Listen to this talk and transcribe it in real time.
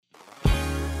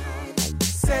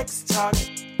Sex Talk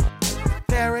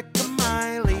with Erica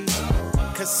Miley.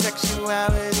 'Cause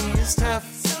sexuality is tough.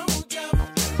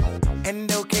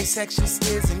 And okay, sex just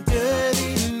isn't good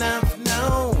enough,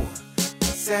 no.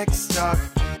 Sex Talk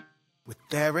with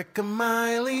Erica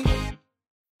Miley.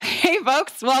 Hey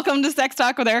folks, welcome to Sex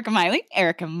Talk with Erica Miley.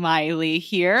 Erica Miley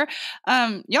here.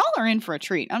 Y'all are in for a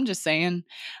treat. I'm just saying.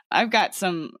 I've got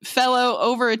some fellow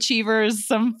overachievers,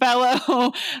 some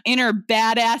fellow inner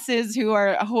badasses who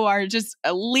are just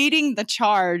leading the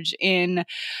charge in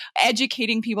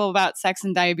educating people about sex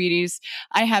and diabetes.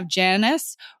 I have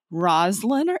Janice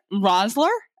Rosler.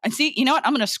 And see, you know what?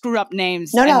 I'm going to screw up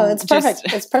names. No, it's perfect.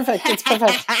 It's perfect. It's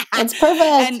perfect. It's perfect.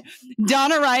 And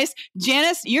Donna Rice.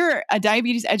 Janice, you're a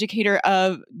diabetes educator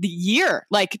of the year,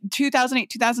 like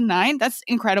 2008, 2009. That's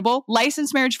incredible.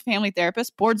 Licensed marriage family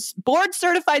therapist, board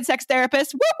certified sex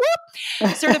therapist, whoop,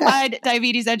 whoop. Certified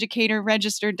diabetes educator,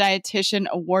 registered dietitian,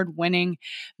 award-winning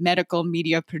medical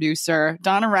media producer.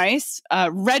 Donna Rice,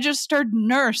 registered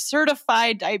nurse,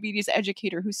 certified diabetes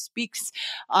educator who speaks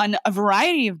on a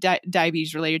variety of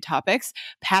diabetes-related topics,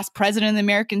 past president of the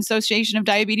American Association of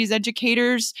Diabetes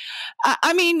Educators.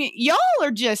 I mean, y'all are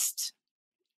just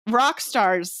rock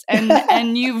stars,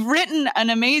 and you've written an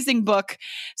amazing book.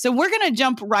 So we're going to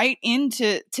jump right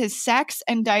into sex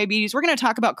and diabetes. We're going to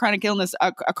talk about chronic illness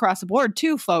across the board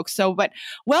too, folks. So, but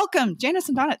welcome, Janice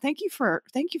and Donna. Thank you for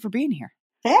being here.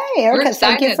 Hey, Erica,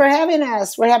 thank you for having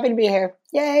us. We're happy to be here.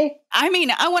 Yay. I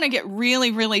mean, I want to get really,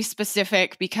 really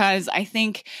specific because I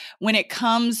think when it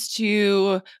comes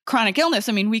to chronic illness,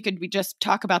 I mean, we just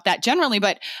talk about that generally,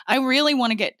 but I really want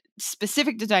to get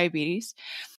specific to diabetes.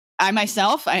 I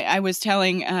myself, I was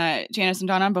telling Janice and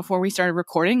Donna before we started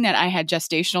recording that I had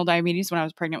gestational diabetes when I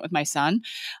was pregnant with my son.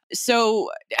 So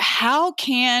how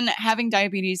can having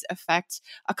diabetes affect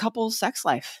a couple's sex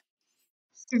life?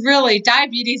 Really,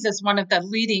 diabetes is one of the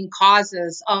leading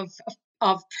causes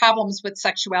of problems with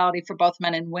sexuality for both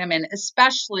men and women,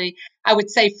 especially, I would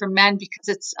say, for men, because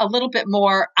it's a little bit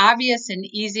more obvious and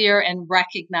easier and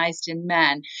recognized in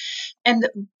men. And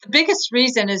the biggest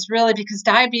reason is really because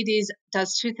diabetes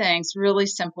does two things really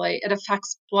simply. It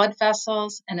affects blood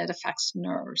vessels and it affects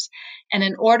nerves. And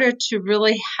in order to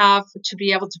really to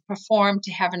be able to perform,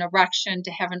 to have an erection,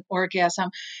 to have an orgasm,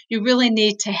 you really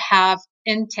need to have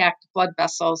intact blood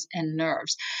vessels and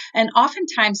nerves. And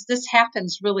oftentimes this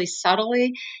happens really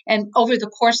subtly. And over the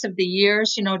course of the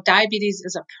years, diabetes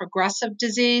is a progressive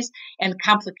disease and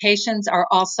complications are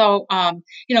also,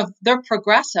 they're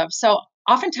progressive. So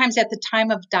oftentimes at the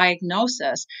time of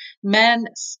diagnosis, men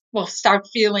will start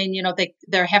feeling,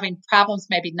 they're having problems,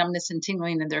 maybe numbness and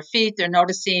tingling in their feet. They're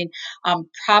noticing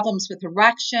problems with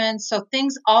erection. So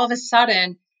things all of a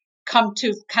sudden come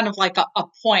to kind of like a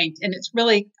point, and it's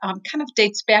really kind of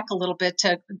dates back a little bit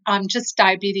to just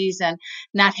diabetes and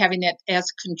not having it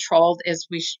as controlled as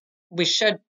we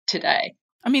should today.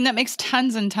 I mean, that makes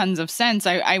tons and tons of sense.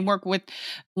 I work with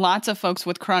lots of folks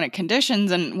with chronic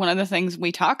conditions, and one of the things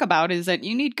we talk about is that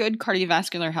you need good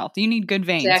cardiovascular health. You need good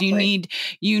veins. Exactly.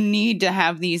 You need to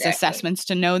have these assessments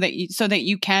to know that so that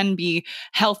you can be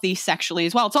healthy sexually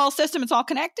as well. It's all a system. It's all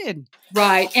connected.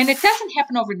 Right. And it doesn't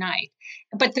happen overnight.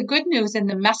 But the good news and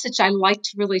the message I like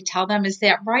to really tell them is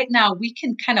that right now we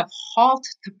can kind of halt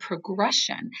the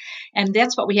progression. And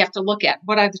that's what we have to look at.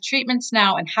 What are the treatments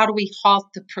now, and how do we halt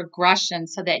the progression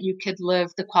so that you could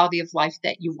live the quality of life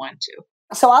that you want to?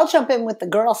 So I'll jump in with the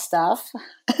girl stuff,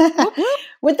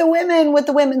 with the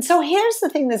women. So here's the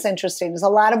thing that's interesting is a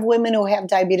lot of women who have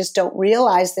diabetes don't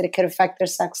realize that it could affect their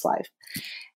sex life.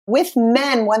 With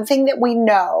men, one thing that we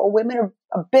know, women are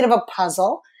a bit of a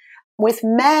puzzle. With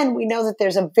men, we know that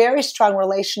there's a very strong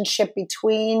relationship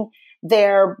between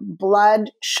their blood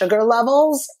sugar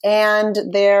levels and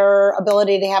their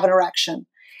ability to have an erection.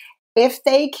 If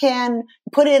they can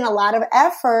put in a lot of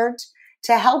effort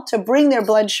to help to bring their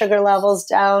blood sugar levels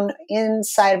down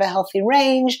inside of a healthy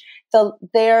range,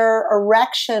 their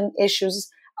erection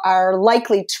issues are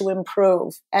likely to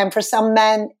improve. And for some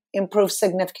men, improve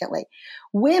significantly.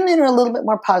 Women are a little bit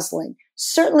more puzzling.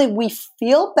 Certainly, we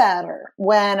feel better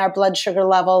when our blood sugar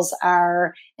levels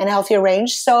are in a healthier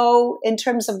range. So in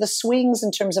terms of the swings,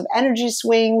 in terms of energy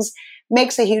swings,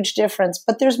 makes a huge difference.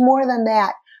 But there's more than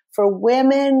that. For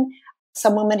women,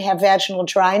 some women have vaginal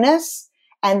dryness,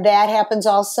 and that happens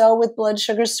also with blood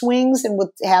sugar swings and with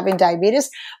having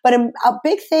diabetes. But a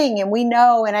big thing, and we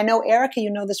know, and I know, Erica,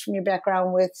 you know this from your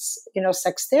background with,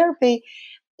 sex therapy,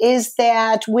 is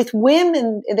that with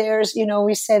women, there's,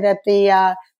 we say that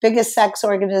the biggest sex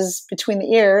organ is between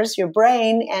the ears, your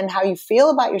brain, and how you feel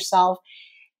about yourself.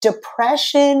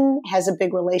 Depression has a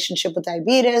big relationship with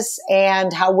diabetes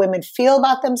and how women feel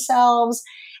about themselves.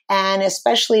 And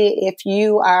especially if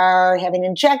you are having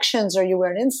injections or you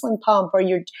wear an insulin pump or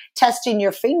you're testing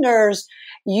your fingers,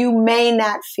 you may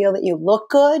not feel that you look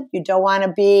good. You don't want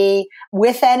to be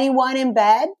with anyone in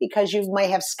bed because you may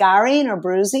have scarring or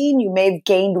bruising. You may have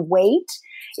gained weight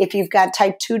if you've got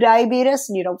type 2 diabetes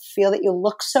and you don't feel that you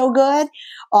look so good.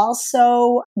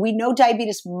 Also, we know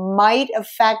diabetes might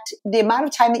affect the amount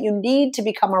of time that you need to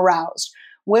become aroused.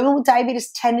 Women with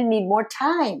diabetes tend to need more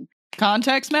time.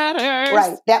 Context matters.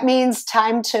 Right. That means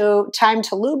time to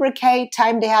lubricate,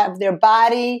 time to have their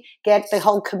body get the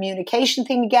whole communication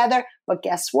thing together. But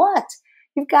guess what?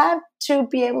 You've got to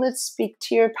be able to speak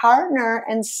to your partner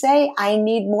and say, I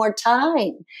need more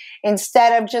time,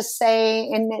 instead of just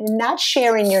saying and not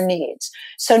sharing your needs.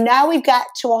 So now we've got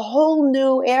to a whole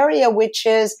new area, which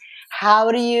is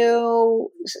how do you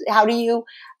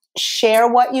share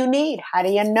what you need? How do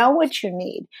you know what you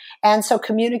need? And so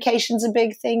communication's a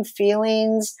big thing,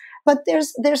 feelings, but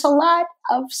there's a lot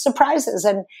of surprises.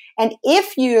 And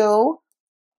if you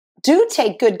do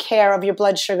take good care of your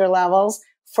blood sugar levels,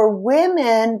 for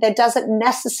women, that doesn't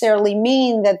necessarily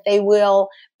mean that they will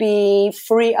be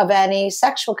free of any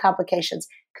sexual complications,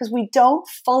 because we don't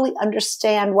fully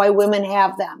understand why women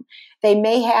have them. They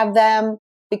may have them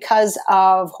because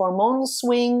of hormonal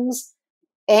swings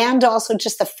and also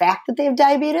just the fact that they have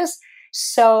diabetes.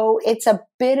 So it's a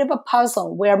bit of a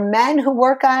puzzle where men who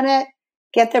work on it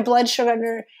get their blood sugar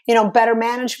under, better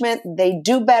management. They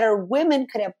do better. Women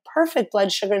could have perfect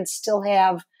blood sugar and still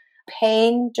have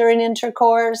pain during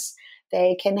intercourse.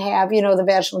 They can have, the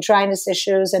vaginal dryness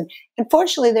issues. And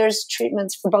unfortunately, there's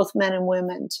treatments for both men and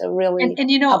women to really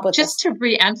help with just this. to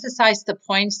reemphasize the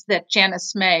points that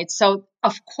Janice made. So,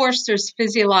 of course, there's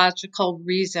physiological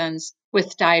reasons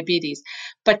with diabetes,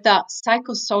 but the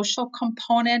psychosocial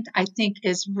component, I think,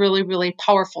 is really, really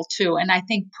powerful too. And I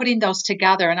think putting those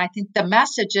together, and I think the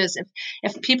message is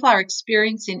if people are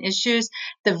experiencing issues,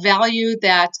 the value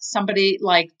that somebody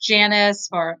like Janice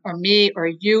or me or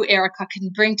you, Erica, can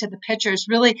bring to the picture is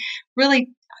really,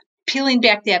 really peeling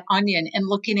back that onion and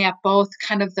looking at both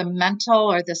kind of the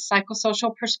mental or the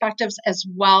psychosocial perspectives as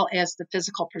well as the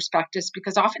physical perspectives,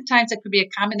 because oftentimes it could be a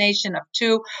combination of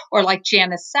two, or like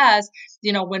Janice says,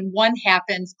 when one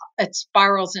happens, it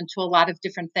spirals into a lot of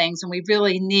different things. And we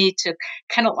really need to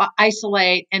kind of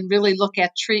isolate and really look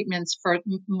at treatments for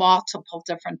multiple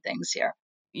different things here.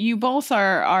 You both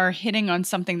are hitting on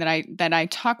something that I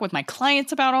talk with my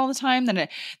clients about all the time, that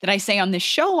I say on this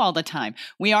show all the time.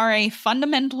 We are a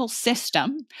fundamental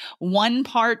system. One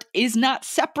part is not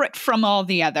separate from all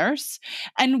the others,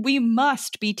 and we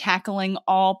must be tackling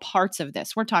all parts of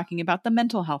this. We're talking about the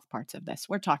mental health parts of this.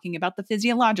 We're talking about the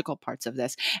physiological parts of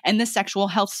this and the sexual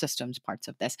health systems parts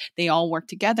of this. They all work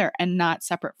together and not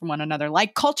separate from one another.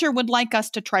 Like culture would like us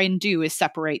to try and do is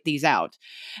separate these out.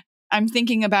 I'm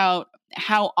thinking about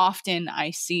how often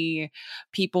I see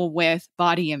people with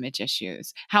body image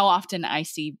issues, how often I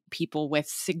see people with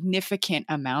significant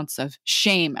amounts of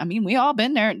shame. I mean, we all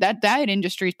been there. That diet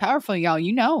industry is powerful,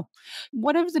 y'all.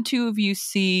 What do the two of you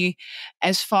see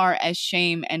as far as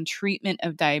shame and treatment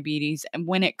of diabetes and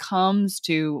when it comes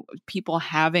to people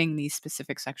having these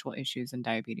specific sexual issues and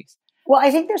diabetes? Well,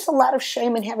 I think there's a lot of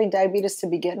shame in having diabetes to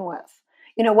begin with.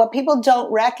 What people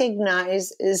don't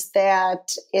recognize is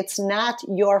that it's not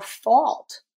your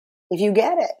fault if you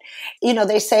get it.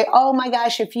 They say, oh my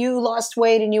gosh, if you lost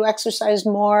weight and you exercised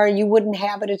more, you wouldn't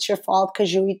have it. It's your fault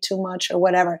because you eat too much or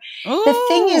whatever. Ooh, the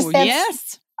thing is that,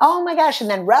 yes. Oh my gosh. And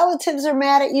then relatives are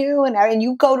mad at you and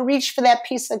you go to reach for that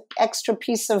extra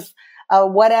piece of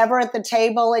whatever at the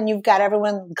table and you've got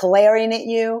everyone glaring at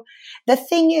you. The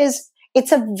thing is,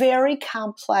 it's a very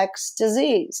complex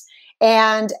disease.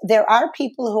 And there are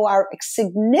people who are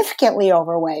significantly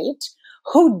overweight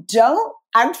who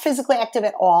aren't physically active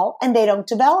at all, and they don't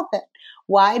develop it.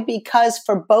 Why? Because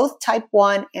for both type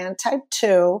 1 and type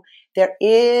 2, there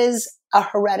is a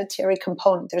hereditary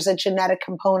component. There's a genetic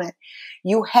component.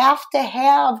 You have to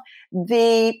have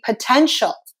the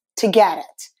potential to get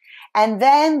it. And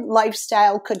then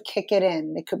lifestyle could kick it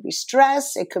in. It could be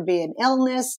stress. It could be an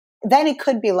illness. Then it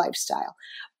could be lifestyle.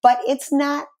 But it's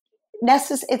not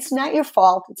it's not your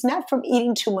fault. It's not from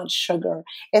eating too much sugar.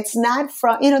 It's not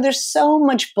from, there's so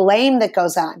much blame that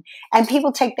goes on. And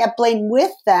people take that blame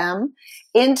with them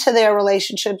into their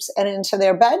relationships and into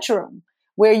their bedroom,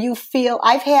 where you feel,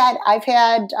 I've had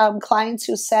clients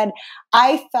who said,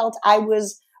 I felt I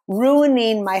was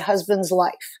ruining my husband's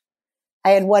life.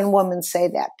 I had one woman say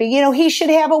that. But, he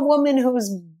should have a woman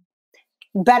who's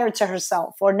better to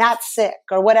herself or not sick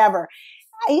or whatever.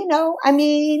 So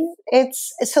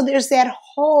there's that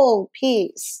whole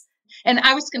piece. And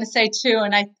I was going to say too,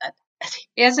 and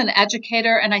as an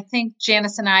educator, and I think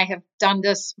Janice and I have done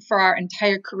this for our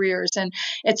entire careers, and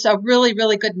it's a really,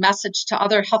 really good message to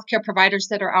other healthcare providers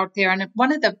that are out there. And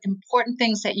one of the important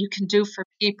things that you can do for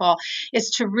people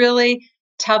is to really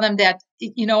tell them that,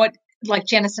 you know what, like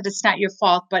Janice said, it's not your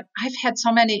fault, but I've had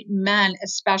so many men,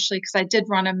 especially because I did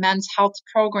run a men's health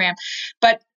program.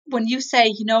 But when you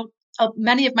say,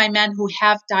 many of my men who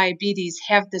have diabetes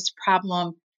have this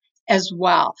problem as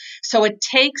well. So it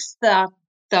takes the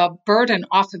burden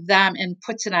off of them and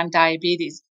puts it on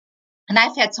diabetes. And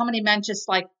I've had so many men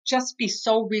just be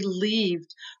so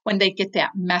relieved when they get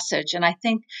that message. And I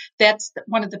think that's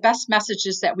one of the best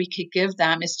messages that we could give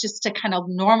them, is just to kind of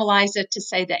normalize it, to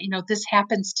say that, this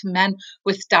happens to men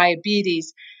with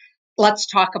diabetes. Let's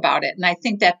talk about it. And I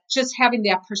think that just having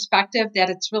that perspective that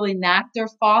it's really not their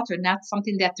fault or not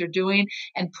something that they're doing,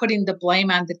 and putting the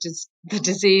blame on the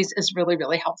disease is really,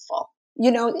 really helpful.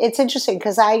 It's interesting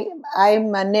because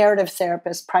I'm a narrative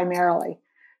therapist primarily.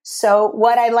 So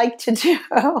what I like to do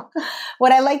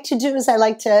is I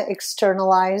like to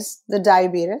externalize the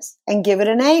diabetes and give it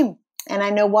a name. And I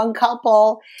know one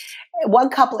couple,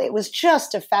 it was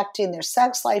just affecting their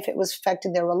sex life. It was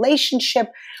affecting their relationship.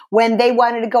 When they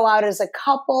wanted to go out as a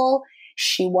couple,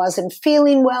 she wasn't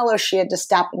feeling well, or she had to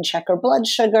stop and check her blood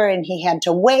sugar, and he had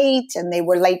to wait, and they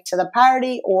were late to the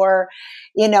party, or,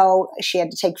 she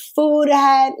had to take food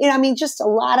ahead, just a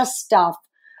lot of stuff.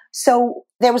 So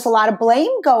there was a lot of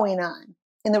blame going on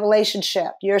in the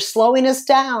relationship. You're slowing us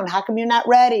down. How come you're not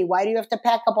ready? Why do you have to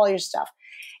pack up all your stuff?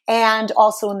 And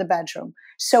also in the bedroom.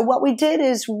 So what we did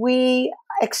is we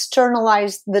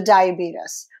externalized the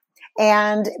diabetes.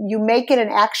 And you make it an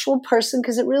actual person,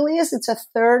 because it really is. It's a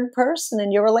third person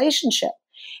in your relationship.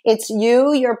 It's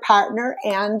you, your partner,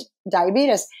 and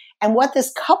diabetes. And what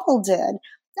this couple did,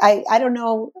 I don't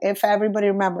know if everybody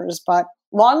remembers, but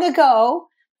long ago,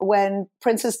 when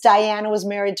Princess Diana was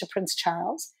married to Prince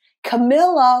Charles,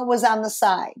 Camilla was on the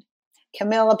side,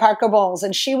 Camilla Parker Bowles,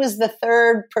 and she was the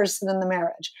third person in the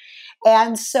marriage.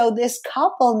 And so this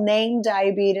couple named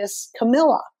diabetes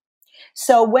Camilla.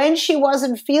 So when she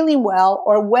wasn't feeling well,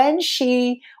 or when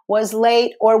she was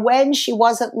late, or when she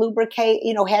wasn't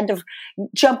had to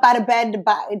jump out of bed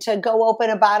to go open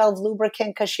a bottle of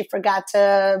lubricant because she forgot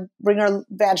to bring her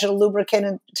vaginal lubricant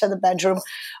into the bedroom,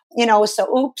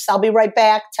 so oops, I'll be right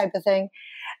back type of thing.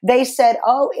 They said,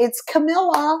 oh, it's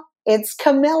Camilla. It's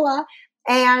Camilla.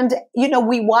 And,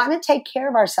 we want to take care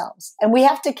of ourselves, and we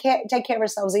have to take care of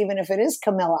ourselves, even if it is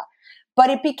Camilla. But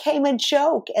it became a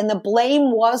joke, and the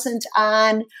blame wasn't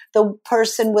on the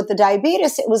person with the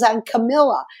diabetes. It was on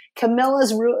Camilla.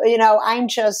 Camilla's, I'm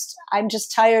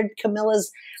just tired. Camilla's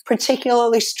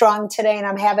particularly strong today, and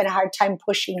I'm having a hard time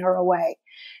pushing her away.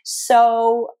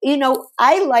 So,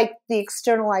 I like the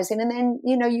externalizing, and then,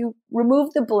 you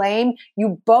remove the blame.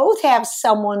 You both have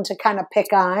someone to kind of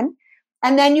pick on,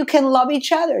 and then you can love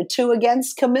each other, 2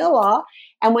 against Camilla.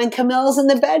 And when Camilla's in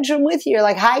the bedroom with you, you're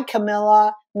like, hi,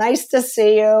 Camilla, nice to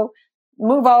see you.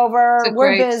 Move over.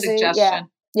 We're busy. Suggestion.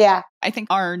 Yeah. I think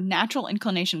our natural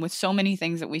inclination with so many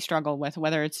things that we struggle with,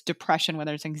 whether it's depression,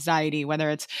 whether it's anxiety, whether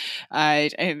it's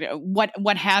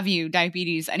what have you,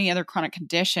 diabetes, any other chronic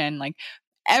condition, like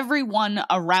everyone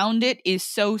around it is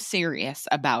so serious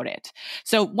about it.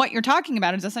 So what you're talking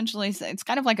about is essentially, it's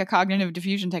kind of like a cognitive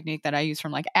diffusion technique that I use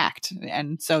from ACT.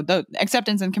 And so the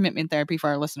acceptance and commitment therapy for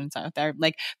our listeners out there,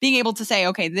 being able to say,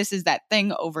 okay, this is that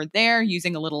thing over there,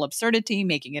 using a little absurdity,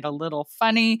 making it a little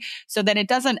funny, so that it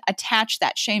doesn't attach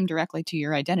that shame directly to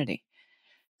your identity.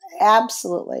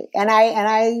 Absolutely. And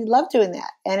I love doing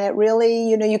that. And it really,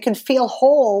 you can feel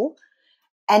whole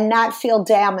and not feel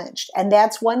damaged. And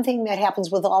that's one thing that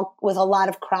happens with a lot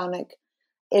of chronic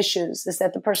issues, is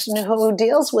that the person who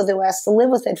deals with it, who has to live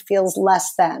with it, feels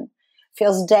less than,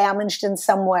 feels damaged in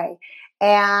some way.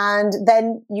 And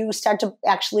then you start to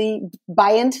actually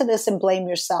buy into this and blame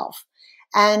yourself.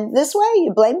 And this way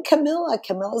you blame Camilla.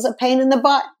 Camilla's a pain in the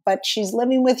butt, but she's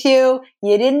living with you.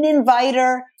 You didn't invite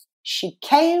her. She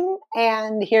came,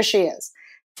 and here she is.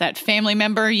 That family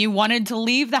member you wanted to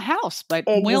leave the house, but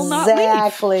will not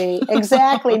leave.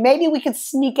 Exactly. Maybe we could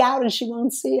sneak out and she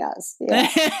won't see us. Yeah.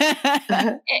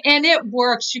 And it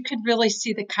works. You could really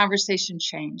see the conversation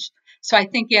change. So I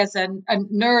think as a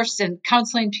nurse and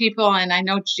counseling people, and I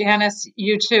know Janice,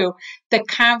 you too, the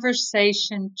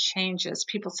conversation changes.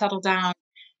 People settle down,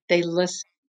 they listen,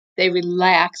 they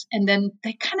relax, and then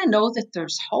they kind of know that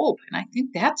there's hope. And I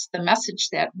think that's the message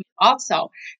that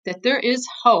that there is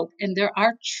hope, and there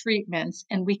are treatments,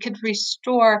 and we could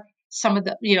restore some of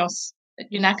the,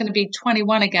 you're not going to be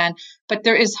 21 again, but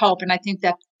there is hope. And I think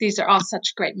that these are all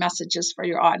such great messages for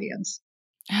your audience.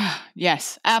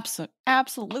 Yes,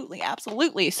 absolutely.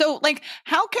 So like,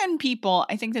 how can people,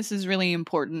 I think this is really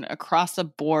important across the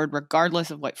board,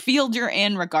 regardless of what field you're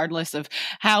in, regardless of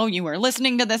how you are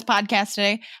listening to this podcast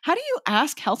today, how do you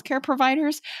ask healthcare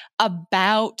providers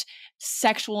about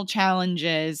sexual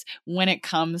challenges when it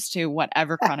comes to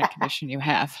whatever chronic condition you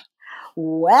have?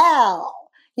 Well,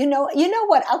 you know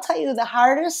what? I'll tell you the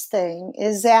hardest thing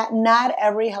is that not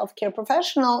every healthcare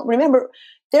professional, remember,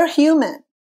 they're human.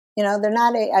 They're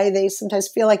not, they sometimes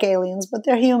feel like aliens, but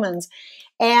they're humans.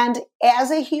 And as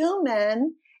a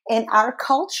human, in our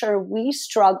culture, we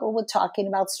struggle with talking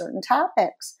about certain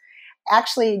topics.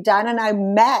 Actually, Don and I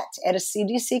met at a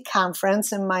CDC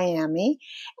conference in Miami,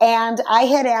 and I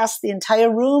had asked the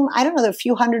entire room, I don't know, a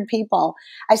few hundred people.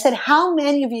 I said, how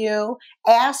many of you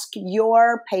ask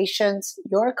your patients,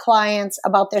 your clients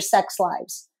about their sex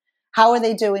lives? How are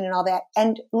they doing and all that?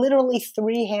 And literally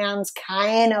 3 hands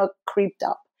kind of creeped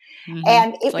up. Mm-hmm.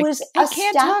 And it like, was I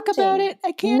can't talk about it.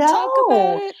 I can't talk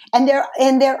about it. And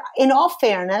there, in all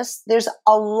fairness, there's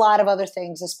a lot of other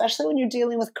things, especially when you're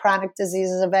dealing with chronic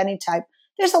diseases of any type.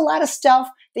 There's a lot of stuff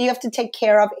that you have to take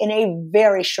care of in a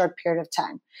very short period of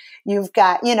time. You've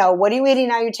got, what are you eating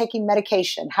now? You're taking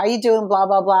medication. How are you doing? Blah,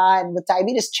 blah, blah. And with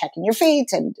diabetes, checking your feet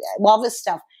and all this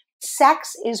stuff.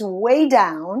 Sex is way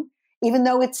down, even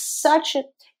though it's such a,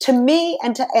 to me,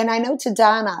 and I know to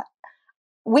Donna,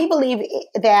 we believe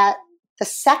that the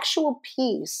sexual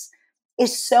piece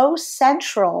is so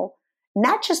central,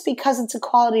 not just because it's a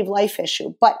quality of life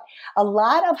issue, but a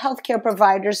lot of healthcare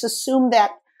providers assume that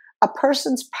a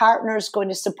person's partner is going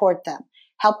to support them,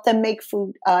 help them make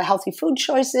healthy food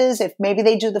choices. If maybe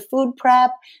they do the food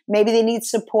prep, maybe they need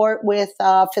support with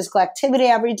physical activity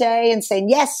every day, and saying,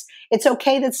 yes, it's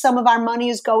okay that some of our money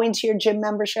is going to your gym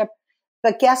membership.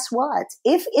 But guess what?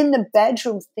 If in the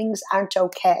bedroom things aren't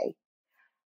okay,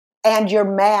 and you're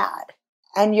mad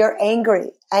and you're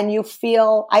angry and you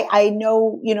feel, I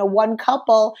know, one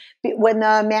couple, when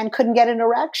the man couldn't get an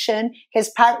erection, his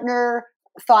partner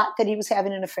thought that he was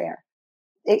having an affair.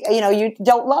 You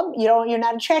don't love me, you're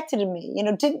not attracted to me,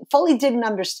 didn't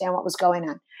understand what was going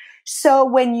on. So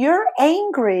when you're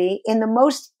angry in the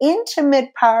most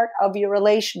intimate part of your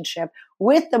relationship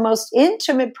with the most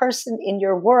intimate person in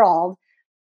your world,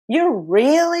 you're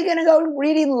really going to go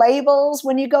reading labels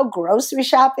when you go grocery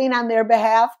shopping on their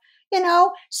behalf,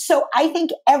 So I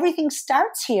think everything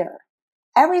starts here.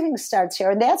 Everything starts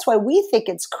here. And that's why we think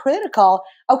it's critical.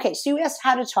 Okay, so you asked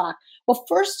how to talk. Well,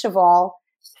 first of all,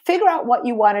 figure out what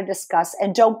you want to discuss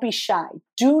and don't be shy.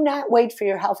 Do not wait for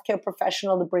your healthcare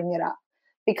professional to bring it up,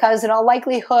 because in all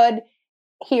likelihood,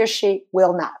 he or she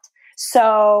will not.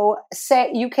 So say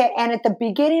you can, and at the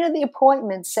beginning of the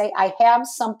appointment, say, I have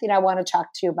something I want to talk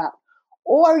to you about.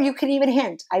 Or you can even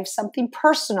hint, I have something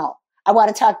personal I want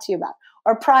to talk to you about,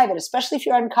 or private, especially if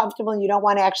you're uncomfortable and you don't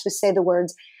want to actually say the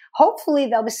words. Hopefully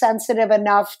they'll be sensitive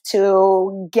enough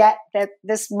to get that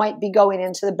this might be going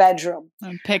into the bedroom.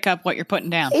 And pick up what you're putting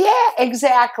down. Yeah,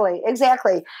 exactly.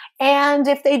 And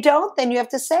if they don't, then you have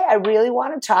to say, I really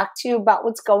want to talk to you about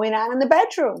what's going on in the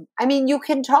bedroom. I mean, you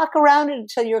can talk around it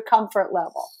to your comfort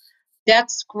level.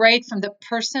 That's great from the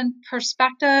person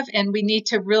perspective. And we need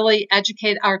to really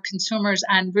educate our consumers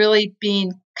on really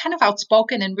being kind of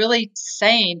outspoken and really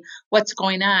saying what's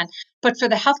going on. But for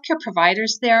the healthcare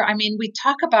providers there, I mean, we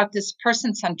talk about this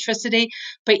person centricity,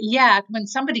 but yet when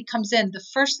somebody comes in, the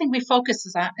first thing we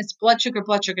focus on is blood sugar,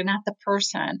 not the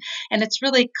person. And it's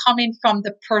really coming from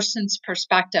the person's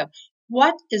perspective.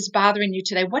 What is bothering you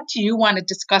today? What do you want to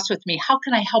discuss with me? How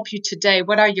can I help you today?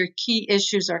 What are your key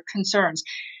issues or concerns?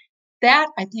 That,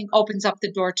 I think, opens up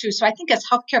the door too. So I think as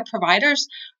healthcare providers,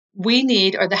 we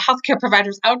need, or the healthcare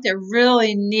providers out there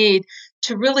really need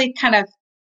to really kind of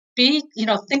be,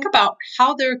 think about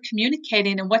how they're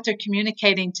communicating and what they're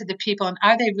communicating to the people. And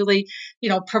are they really,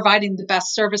 providing the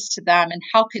best service to them? And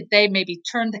how could they maybe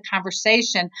turn the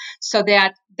conversation so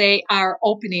that they are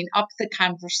opening up the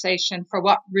conversation for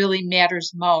what really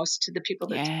matters most to the people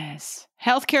that. Yes.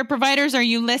 Healthcare providers, are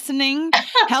you listening?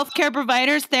 Healthcare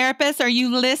providers, therapists, are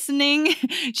you listening?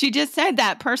 She just said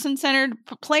that person-centered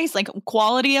place, like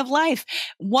quality of life.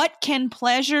 What can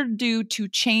pleasure do to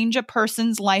change a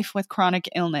person's life with chronic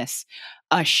illness?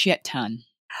 A shit ton.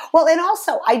 Well, and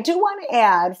also I do want to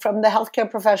add from the healthcare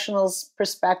professional's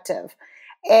perspective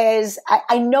is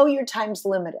I know your time's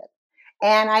limited.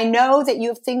 And I know that you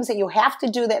have things that you have to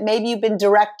do that maybe you've been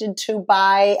directed to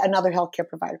by another healthcare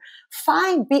provider.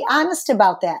 Fine, be honest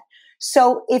about that.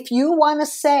 So if you want to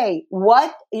say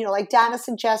what, like Donna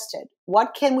suggested,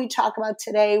 what can we talk about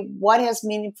today? What has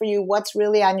meaning for you? What's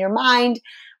really on your mind?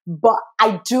 But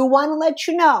I do want to let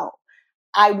you know,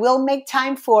 I will make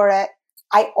time for it.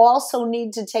 I also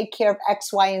need to take care of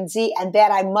X, Y, and Z, and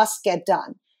that I must get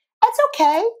done. That's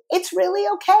okay. It's really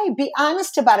okay. Be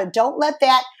honest about it. Don't let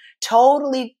that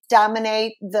totally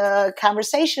dominate the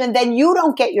conversation, and then you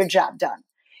don't get your job done.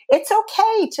 It's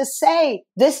okay to say,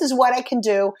 this is what I can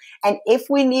do. And if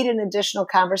we need an additional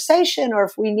conversation, or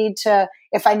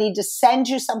if I need to send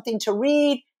you something to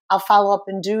read, I'll follow up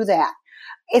and do that.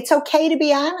 It's okay to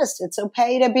be honest. It's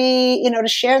okay to be, to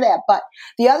share that. But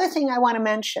the other thing I want to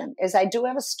mention is I do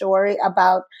have a story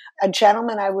about a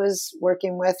gentleman I was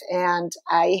working with, and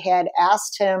I had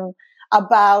asked him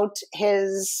about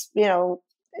his,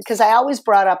 because I always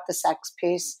brought up the sex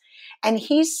piece. And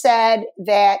he said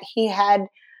that he hadn't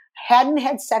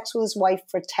had sex with his wife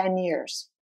for 10 years.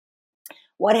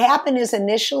 What happened is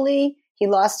initially he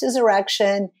lost his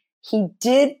erection. He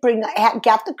got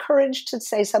the courage to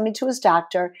say something to his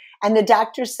doctor, and the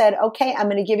doctor said, okay, I'm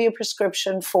going to give you a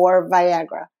prescription for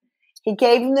Viagra. He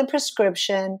gave him the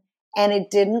prescription, and it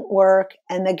didn't work.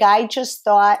 And the guy just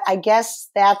thought, I guess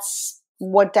that's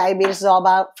what diabetes is all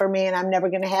about for me, and I'm never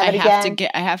going to have it again.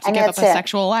 I have to give up a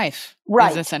sexual life.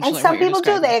 Right. And some people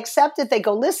do. They accept it. They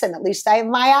go, listen, at least I have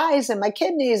my eyes and my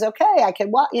kidneys. Okay, I can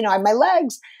walk, I have my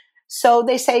legs. So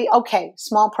they say, okay,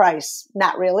 small price.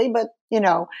 Not really, but,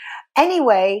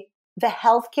 Anyway, the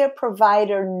healthcare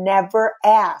provider never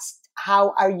asked,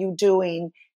 how are you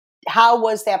doing? How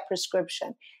was that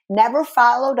prescription? Never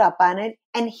followed up on it.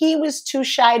 And he was too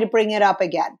shy to bring it up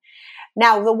again.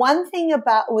 Now, the one thing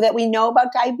that we know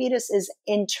about diabetes is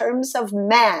in terms of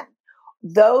men,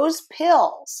 those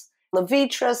pills,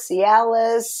 Levitra,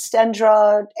 Cialis,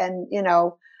 Stendra, and,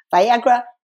 Viagra,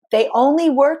 they only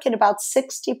work in about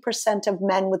 60% of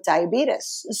men with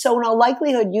diabetes. So in all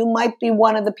likelihood, you might be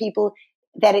one of the people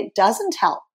that it doesn't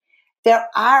help. There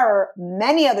are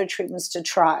many other treatments to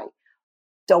try.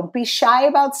 Don't be shy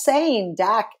about saying,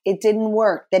 Doc, it didn't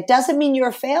work. That doesn't mean you're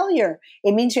a failure.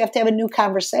 It means you have to have a new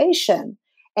conversation.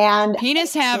 And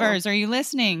penis havers, are you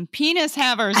listening? Penis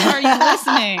havers, are you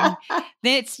listening?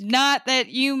 It's not that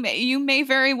you may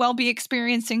very well be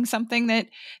experiencing something that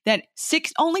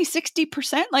only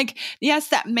 60%. Like, yes,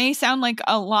 that may sound like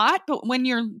a lot, but when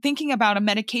you're thinking about a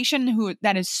medication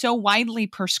that is so widely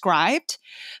prescribed,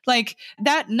 like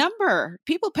that number,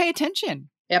 people pay attention.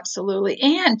 Absolutely.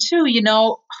 And too,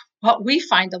 what we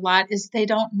find a lot is they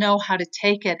don't know how to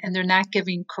take it, and they're not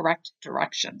giving correct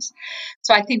directions.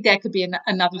 So I think that could be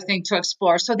another thing to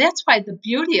explore. So that's why the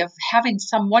beauty of having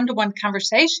some one-to-one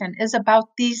conversation is about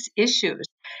these issues.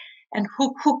 And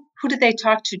who do they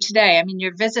talk to today? I mean,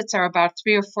 your visits are about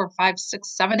 3 or 4, 5,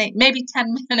 6, 7, 8, maybe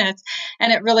 10 minutes.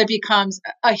 And it really becomes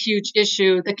a huge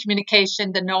issue, the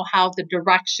communication, the know-how, the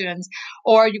directions.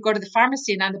 Or you go to the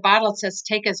pharmacy and on the bottle it says,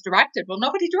 take as directed. Well,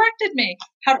 nobody directed me.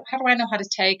 How do I know how to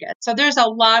take it? So there's a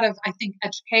lot of, I think,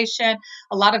 education,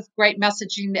 a lot of great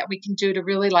messaging that we can do to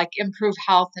really improve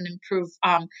health and improve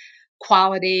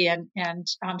quality and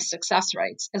success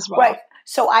rates as well. Right.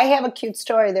 So I have a cute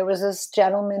story. There was this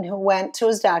gentleman who went to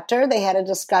his doctor. They had a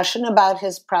discussion about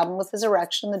his problem with his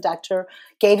erection. The doctor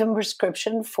gave him a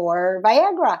prescription for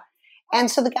Viagra. And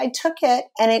so the guy took it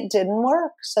and it didn't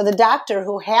work. So the doctor,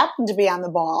 who happened to be on the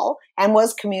ball and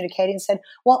was communicating, said,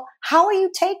 well, how are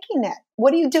you taking it?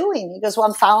 What are you doing? He goes, well,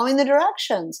 I'm following the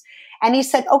directions. And he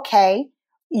said, okay,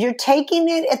 you're taking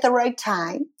it at the right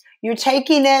time. You're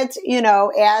taking it,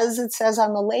 as it says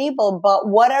on the label, but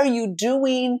what are you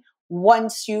doing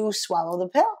once you swallow the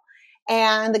pill?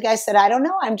 And the guy said, I don't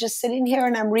know. I'm just sitting here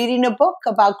and I'm reading a book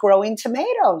about growing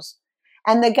tomatoes.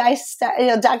 And the guy,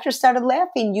 doctor started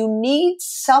laughing. You need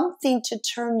something to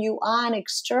turn you on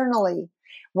externally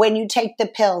when you take the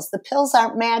pills. The pills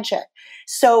aren't magic.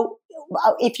 So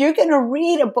if you're going to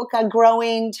read a book on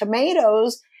growing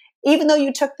tomatoes, even though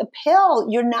you took the pill,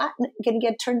 you're not going to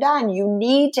get turned on. You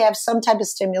need to have some type of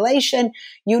stimulation.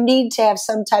 You need to have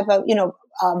some type of,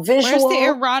 visual. Where's the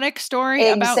erotic story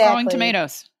about growing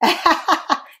tomatoes?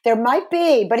 There might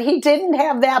be, but he didn't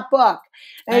have that book.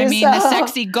 And the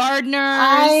sexy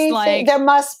gardeners. There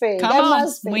must be.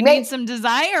 We need some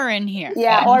desire in here.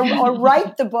 Yeah, or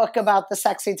write the book about the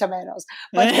sexy tomatoes.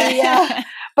 But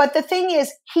but the thing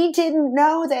is, he didn't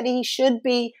know that he should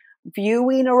be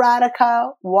viewing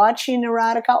erotica, watching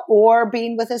erotica, or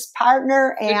being with his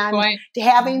partner and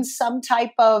having some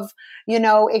type of,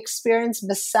 experience,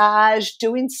 massage,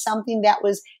 doing something that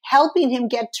was helping him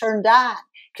get turned on,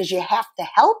 because you have to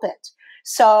help it.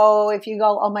 So if you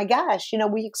go, oh my gosh,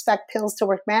 we expect pills to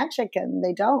work magic, and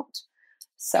they don't.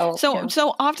 So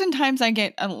oftentimes I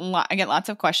get lots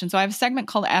of questions. So I have a segment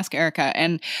called Ask Erica,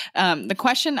 and the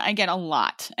question I get a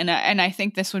lot, and I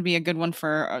think this would be a good one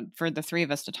for the three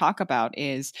of us to talk about,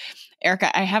 is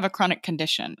Erica, I have a chronic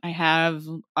condition. I have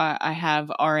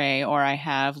RA, or I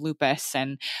have lupus,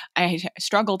 and I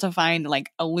struggle to find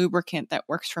like a lubricant that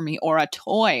works for me, or a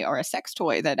toy or a sex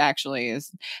toy that actually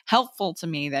is helpful to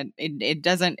me, that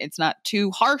it's not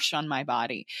too harsh on my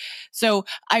body. So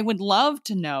I would love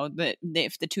to know that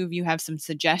if the two of you have some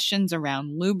suggestions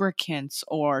around lubricants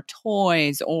or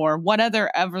toys or what other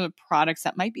products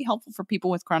that might be helpful for people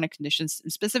with chronic conditions,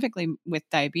 specifically with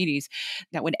diabetes,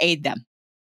 that would aid them.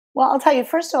 Well, I'll tell you,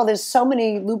 first of all, there's so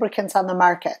many lubricants on the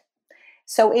market.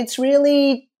 So it's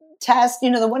really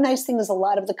the one nice thing is a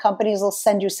lot of the companies will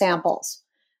send you samples.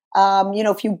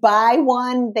 If you buy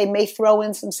one, they may throw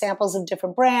in some samples of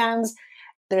different brands.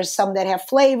 There's some that have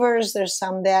flavors. There's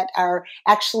some that are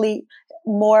actually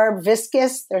more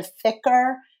viscous. They're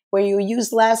thicker, where you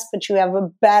use less, but you have a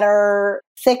better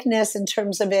thickness in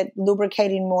terms of it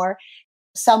lubricating more.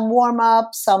 Some warm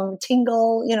up, some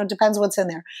tingle, depends what's in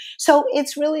there. So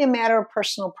it's really a matter of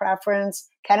personal preference,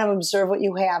 kind of observe what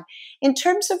you have. In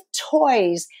terms of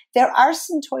toys, there are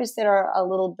some toys that are a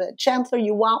little bit gentler.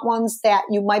 You want ones that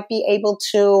you might be able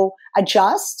to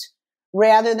adjust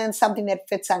rather than something that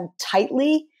fits on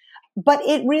tightly. But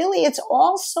it's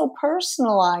also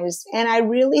personalized. And I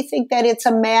really think that it's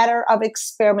a matter of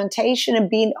experimentation and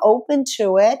being open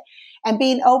to it, and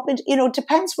being open, it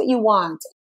depends what you want.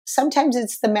 Sometimes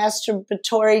it's the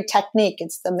masturbatory technique.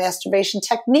 It's the masturbation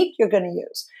technique you're going to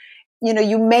use.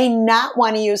 You may not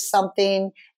want to use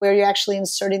something where you're actually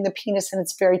inserting the penis and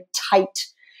it's very tight.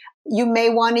 You may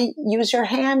want to use your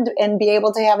hand and be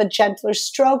able to have a gentler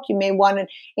stroke. You may want to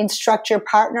instruct your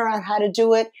partner on how to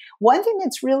do it. One thing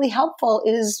that's really helpful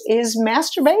is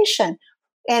masturbation.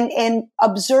 And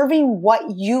observing what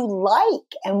you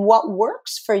like and what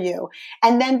works for you,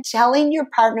 and then telling your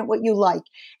partner what you like.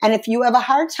 And if you have a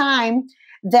hard time,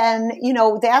 then,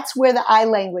 that's where the I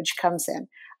language comes in.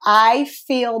 I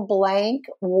feel blank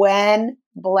when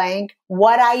blank.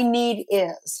 What I need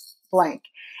is blank.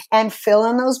 And fill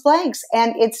in those blanks.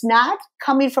 And it's not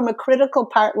coming from a critical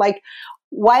part like,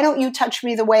 why don't you touch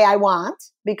me the way I want?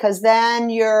 Because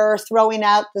then you're throwing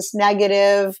out this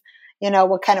negative,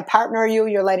 what kind of partner are you?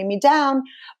 You're letting me down.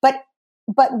 But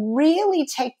really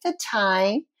take the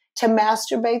time to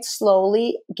masturbate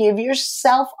slowly. Give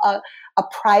yourself a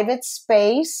private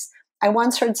space. I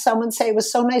once heard someone say it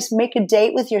was so nice, make a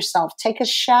date with yourself. Take a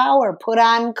shower, put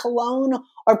on cologne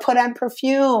or put on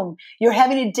perfume. You're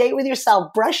having a date with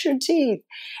yourself. Brush your teeth.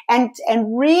 And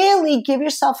really give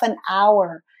yourself an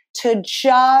hour to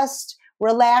just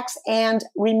relax. And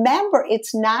remember,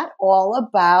 it's not all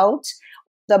about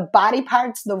the body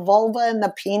parts, the vulva and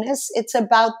the penis. It's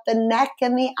about the neck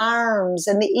and the arms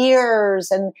and the ears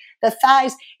and the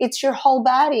thighs. It's your whole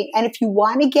body. And if you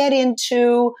want to get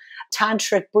into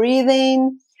tantric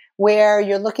breathing, where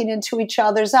you're looking into each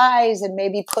other's eyes and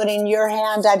maybe putting your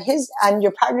hand on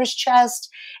your partner's chest,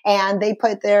 and they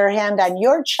put their hand on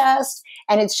your chest,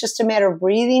 and it's just a matter of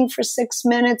breathing for 6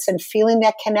 minutes and feeling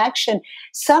that connection.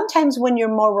 Sometimes when you're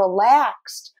more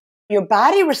relaxed, your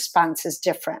body response is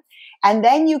different. And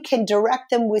then you can direct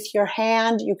them with your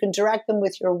hand. You can direct them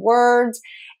with your words,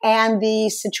 and the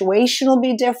situation will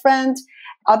be different.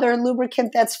 Other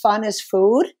lubricant that's fun is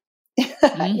food.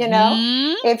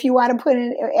 If you want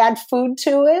to add food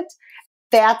to it,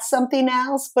 that's something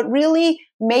else. But really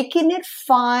making it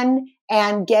fun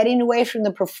and getting away from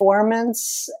the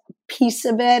performance piece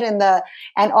of it and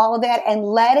all of that, and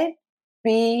let it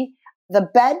be. The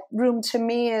bedroom to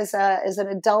me is an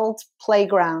adult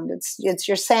playground. It's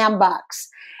your sandbox,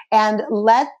 and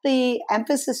let the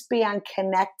emphasis be on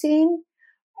connecting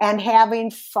and having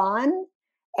fun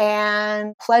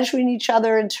and pleasuring each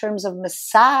other in terms of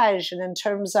massage and in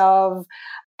terms of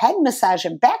head massage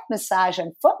and back massage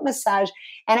and foot massage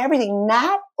and everything.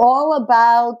 Not all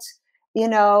about,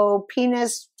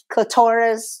 penis,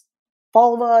 clitoris,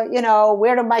 vulva,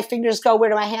 where do my fingers go? Where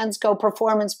do my hands go?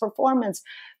 Performance.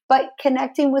 But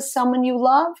connecting with someone you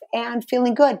love and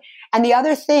feeling good. And the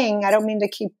other thing, I don't mean to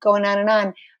keep going on and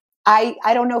on. I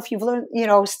don't know if you've learned,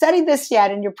 studied this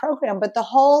yet in your program, but the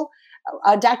whole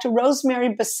Dr.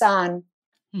 Rosemary Bassan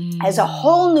has a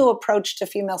whole new approach to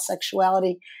female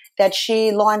sexuality that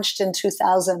she launched in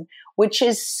 2000, which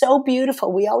is so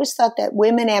beautiful. We always thought that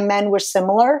women and men were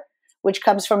similar, which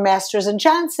comes from Masters and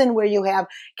Johnson, where you have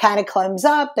kind of climbs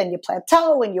up, then you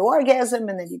plateau and you orgasm,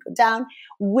 and then you go down.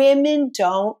 Women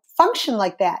don't function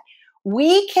like that.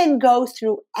 We can go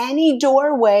through any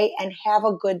doorway and have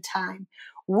a good time.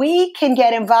 We can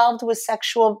get involved with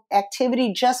sexual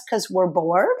activity just because we're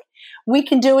bored. We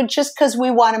can do it just because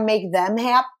we want to make them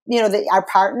happy, our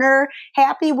partner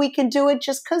happy. We can do it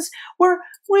just because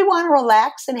we want to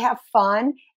relax and have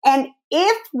fun. And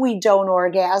if we don't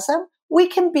orgasm, we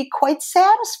can be quite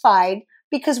satisfied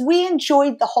because we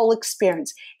enjoyed the whole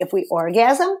experience. If we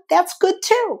orgasm, that's good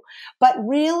too. But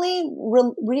really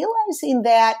realizing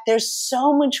that there's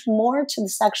so much more to the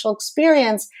sexual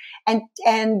experience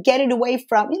and get it away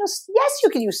from, yes, you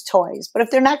can use toys, but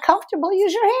if they're not comfortable,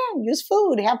 use your hand, use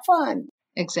food, have fun.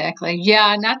 Exactly.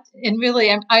 Yeah.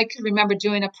 I could remember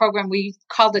doing a program, we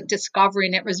called it Discovery,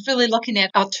 and it was really looking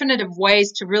at alternative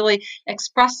ways to really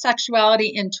express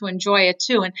sexuality and to enjoy it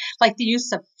too. And like the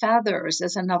use of feathers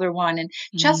is another one, and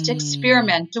just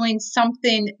experiment doing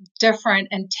something different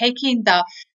and taking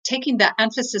the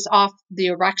emphasis off the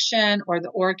erection or the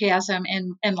orgasm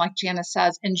and like Janice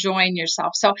says, enjoying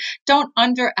yourself. So don't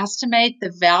underestimate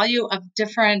the value of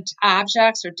different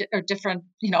objects or different,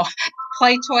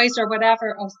 play toys or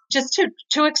whatever, just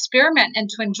to experiment and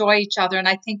to enjoy each other. And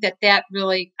I think that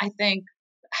really,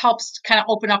 helps kind of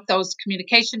open up those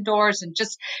communication doors and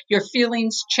just your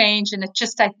feelings change. And it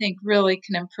just, I think, really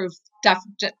can improve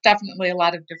definitely a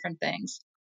lot of different things.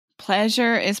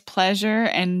 Pleasure is pleasure,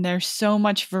 and there's so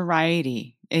much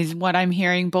variety, is what I'm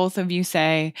hearing both of you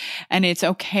say. And it's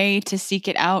okay to seek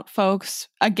it out, folks.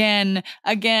 Again,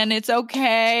 it's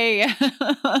okay.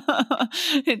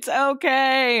 It's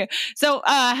okay. So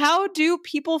how do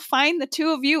people find the two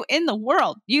of you in the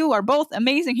world? You are both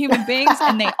amazing human beings,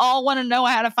 and they all want to know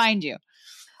how to find you.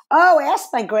 Oh, ask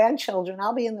my grandchildren.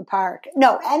 I'll be in the park.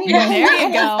 No, anyway.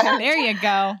 There you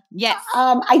go. Yes.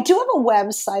 I do have a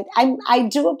website. I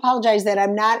do apologize that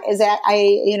I'm not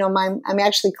I'm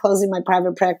actually closing my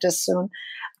private practice soon,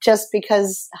 just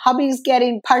because hubby's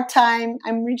getting part-time.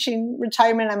 I'm reaching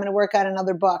retirement. I'm going to work on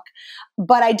another book,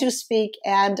 but I do speak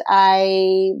and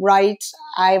I write.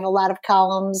 I have a lot of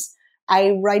columns.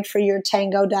 I write for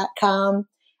yourtango.com.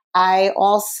 I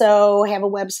also have a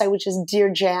website, which is Dear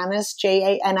Janice,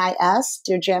 Janis,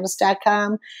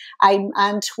 dearjanice.com. I'm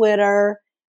on Twitter.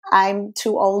 I'm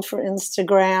too old for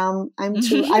Instagram.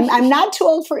 I'm not too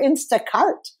old for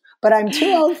Instacart, but I'm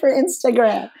too old for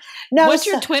Instagram. No, What's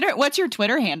your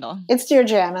Twitter handle? It's Dear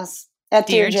Janice. At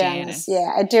Dear Janice.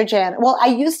 Yeah, at Dear Janice. Well, I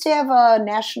used to have a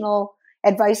national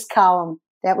advice column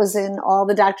that was in all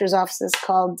the doctor's offices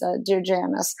called Dear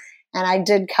Janice. And I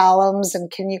did columns and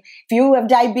if you have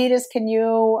diabetes, can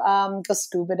you go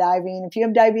scuba diving? If you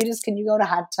have diabetes, can you go to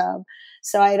hot tub?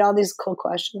 So I had all these cool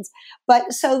questions.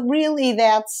 But so really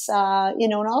that's,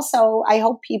 and also I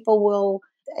hope people will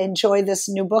enjoy this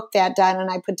new book that Donna and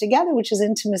I put together, which is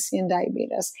Intimacy and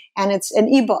Diabetes. And it's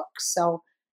an ebook. So,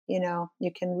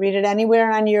 you can read it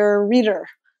anywhere on your reader.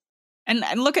 And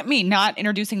look at me not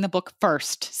introducing the book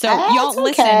first. So That's y'all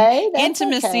listen, okay.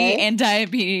 Intimacy and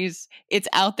Diabetes. It's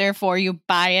out there for you.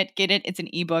 Buy it, get it. It's an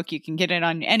ebook. You can get it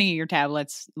on any of your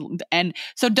tablets. And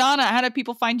so Donna, how do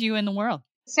people find you in the world?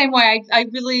 Same way. I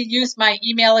really use my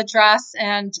email address,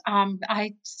 and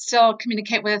I still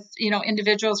communicate with,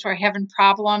 individuals who are having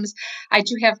problems. I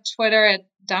do have Twitter at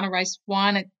Donna Rice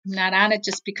 1. I'm not on it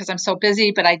just because I'm so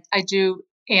busy, but I do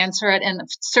answer it, and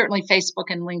certainly Facebook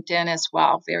and LinkedIn as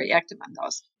well. Very active on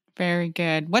those. Very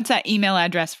good. What's that email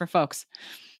address for folks?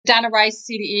 Donna Rice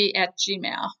CDE at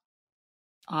Gmail.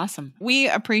 Awesome. We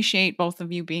appreciate both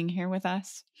of you being here with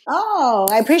us. Oh,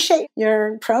 I appreciate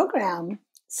your program.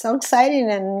 So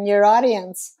exciting, and your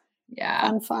audience.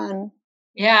 Yeah. Fun.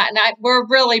 Yeah, and we're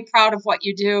really proud of what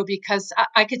you do, because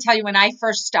I could tell you when I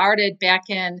first started back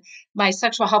in my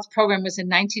sexual health program was in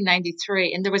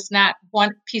 1993, and there was not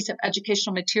one piece of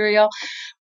educational material.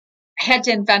 I had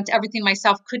to invent everything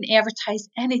myself, couldn't advertise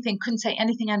anything, couldn't say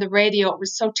anything on the radio. It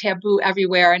was so taboo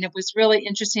everywhere. And it was really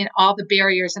interesting, all the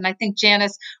barriers. And I think,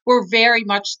 Janice, we're very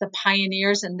much the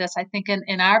pioneers in this, I think,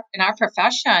 in our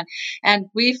profession. And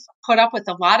we've put up with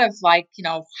a lot of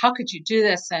how could you do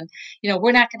this? And,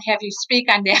 we're not going to have you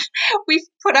speak on that. We've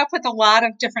put up with a lot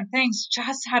of different things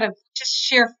just out of just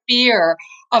sheer fear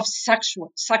of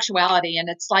sexuality. And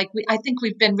it's like, I think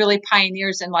we've been really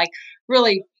pioneers in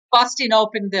really busting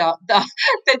open the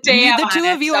dam. The two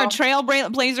of you are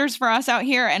trailblazers for us out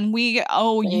here, and we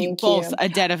owe you both a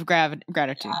debt of gratitude.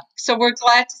 Yeah. So we're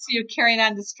glad to see you carrying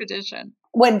on this tradition.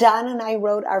 When Don and I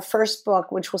wrote our first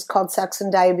book, which was called Sex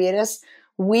and Diabetes,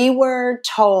 I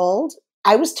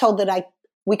was told that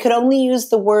we could only use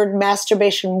the word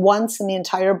masturbation once in the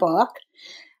entire book.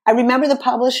 I remember the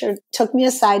publisher took me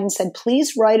aside and said,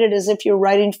 please write it as if you're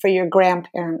writing for your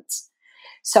grandparents.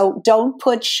 So don't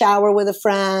put shower with a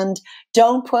friend.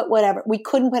 Don't put whatever. We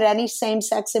couldn't put any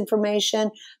same-sex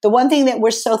information. The one thing that we're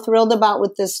so thrilled about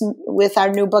with our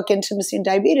new book, Intimacy and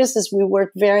Diabetes, is we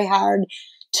worked very hard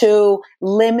to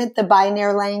limit the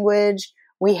binary language.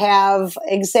 We have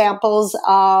examples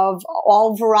of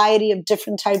all variety of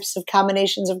different types of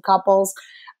combinations of couples.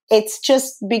 it's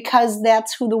just because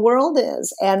that's who the world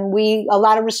is. And a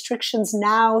lot of restrictions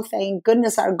now, thank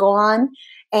goodness, are gone.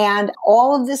 And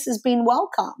all of this is being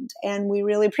welcomed. And we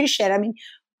really appreciate it. I mean,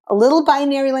 a little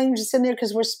binary language is in there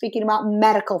because we're speaking about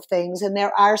medical things. And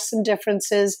there are some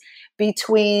differences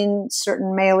between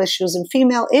certain male issues and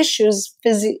female issues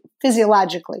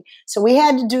physiologically. So we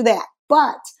had to do that.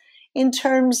 But in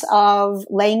terms of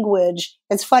language,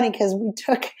 it's funny because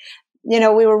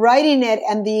we were writing it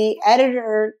and the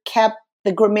editor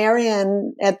the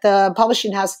grammarian at the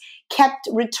publishing house kept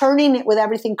returning it with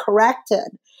everything corrected.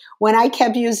 When I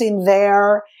kept using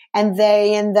their and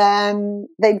they and them,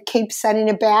 they'd keep sending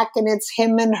it back and it's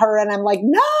him and her. And I'm like,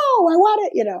 no, I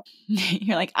want it,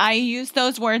 You're like, I use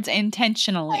those words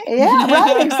intentionally. Yeah,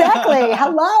 right, exactly.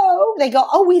 Hello. They go,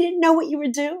 oh, we didn't know what you were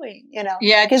doing,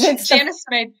 Yeah, Janice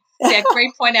made that great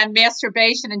point on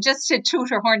masturbation. And just to toot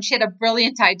her horn, she had a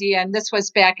brilliant idea. And this was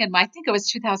back in, I think it was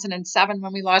 2007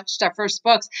 when we launched our first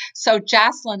books. So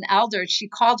Jocelyn Elder, she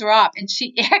called her up and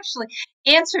she actually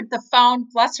answered the phone,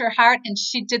 bless her heart, and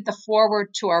she did the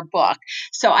foreword to our book.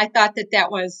 So I thought that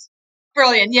was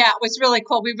brilliant. Yeah, it was really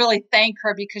cool. We really thank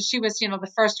her because she was,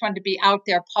 the first one to be out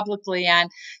there publicly on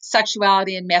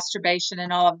sexuality and masturbation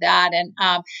and all of that. And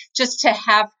just to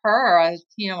have her,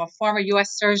 a former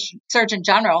U.S. Surgeon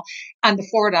General, on the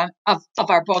forward of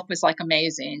our book was like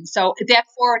amazing. So that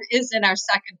forward is in our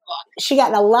second book. She got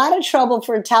in a lot of trouble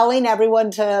for telling everyone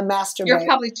to masturbate. You're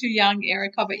probably too young,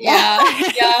 Erica, but yeah.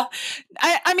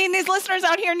 I mean, these listeners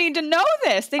out here need to know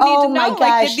this. They need to know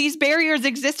that these barriers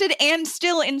existed and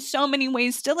still in so many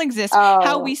ways still exist.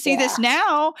 How we see this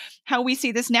now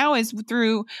is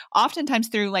oftentimes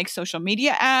through like social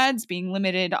media ads, being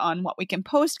limited on what we can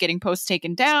post, getting posts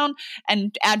taken down,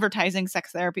 and advertising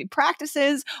sex therapy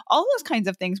practices, all those kinds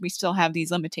of things. We still have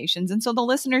these limitations. And so the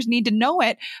listeners need to know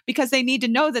it because they need to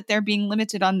know that they're being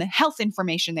limited on the health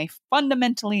information they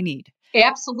fundamentally need.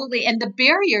 Absolutely. And the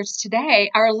barriers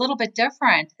today are a little bit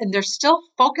different, and they're still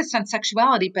focused on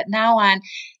sexuality, but now on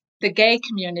the gay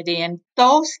community, and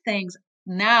those things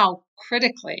now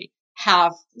critically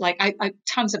have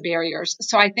tons of barriers.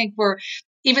 So I think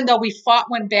even though we fought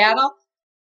one battle,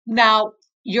 now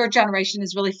your generation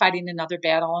is really fighting another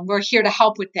battle, and we're here to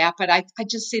help with that. But I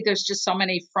just see there's just so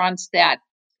many fronts that,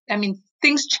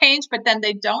 things change, but then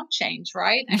they don't change,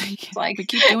 right? It's like we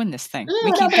keep doing this thing.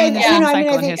 We keep doing this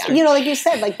cycle in history. Like you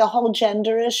said, like the whole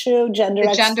gender issue, gender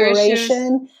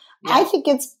exploration. Yeah. I think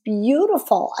it's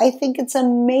beautiful. I think it's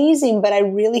amazing, but I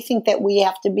really think that we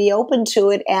have to be open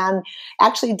to it. And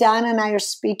actually, Donna and I are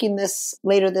speaking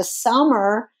later this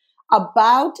summer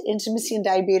about intimacy and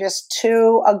diabetes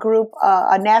to a group,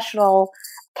 a national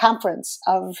conference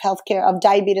of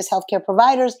diabetes healthcare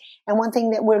providers. And one thing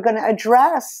that we're going to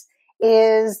address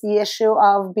is the issue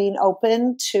of being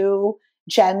open to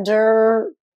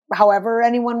gender, however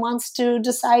anyone wants to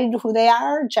decide who they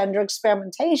are, gender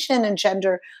experimentation and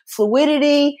gender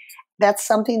fluidity. That's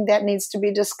something that needs to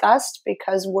be discussed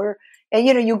because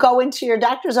you go into your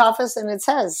doctor's office and it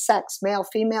says sex, male,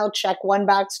 female, check one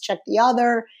box, check the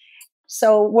other.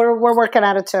 So we're working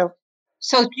on it too.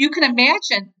 So you can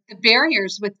imagine the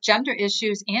barriers with gender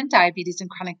issues and diabetes and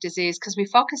chronic disease, because we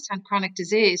focused on chronic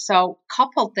disease. So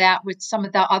coupled that with some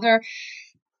of the other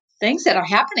things that are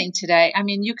happening today.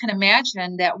 You can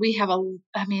imagine that we have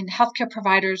healthcare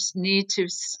providers need to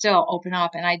still open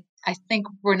up. And I think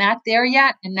we're not there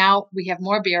yet. And now we have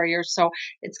more barriers. So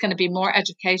it's going to be more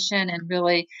education, and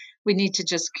really we need to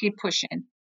just keep pushing.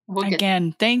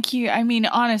 Again, thank you.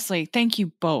 Honestly, thank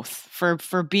you both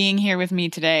for being here with me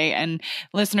today. And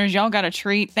listeners, y'all got a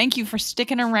treat. Thank you for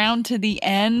sticking around to the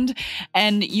end.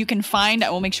 And you can I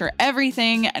will make sure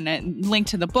everything and a link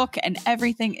to the book and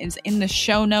everything is in the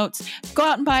show notes. Go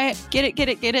out and buy it. Get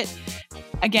it.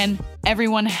 Again,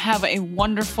 everyone have a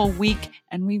wonderful week,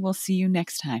 and we will see you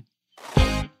next time.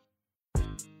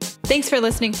 Thanks for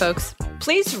listening, folks.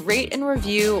 Please rate and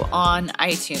review on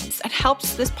iTunes. It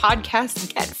helps this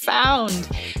podcast get found.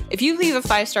 If you leave a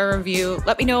 5-star review,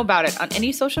 let me know about it on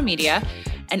any social media,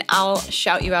 and I'll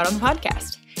shout you out on the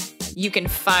podcast. You can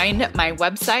find my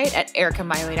website at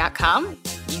ericamiley.com.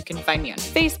 You can find me on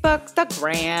Facebook, the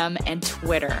Gram, and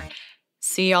Twitter.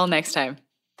 See y'all next time.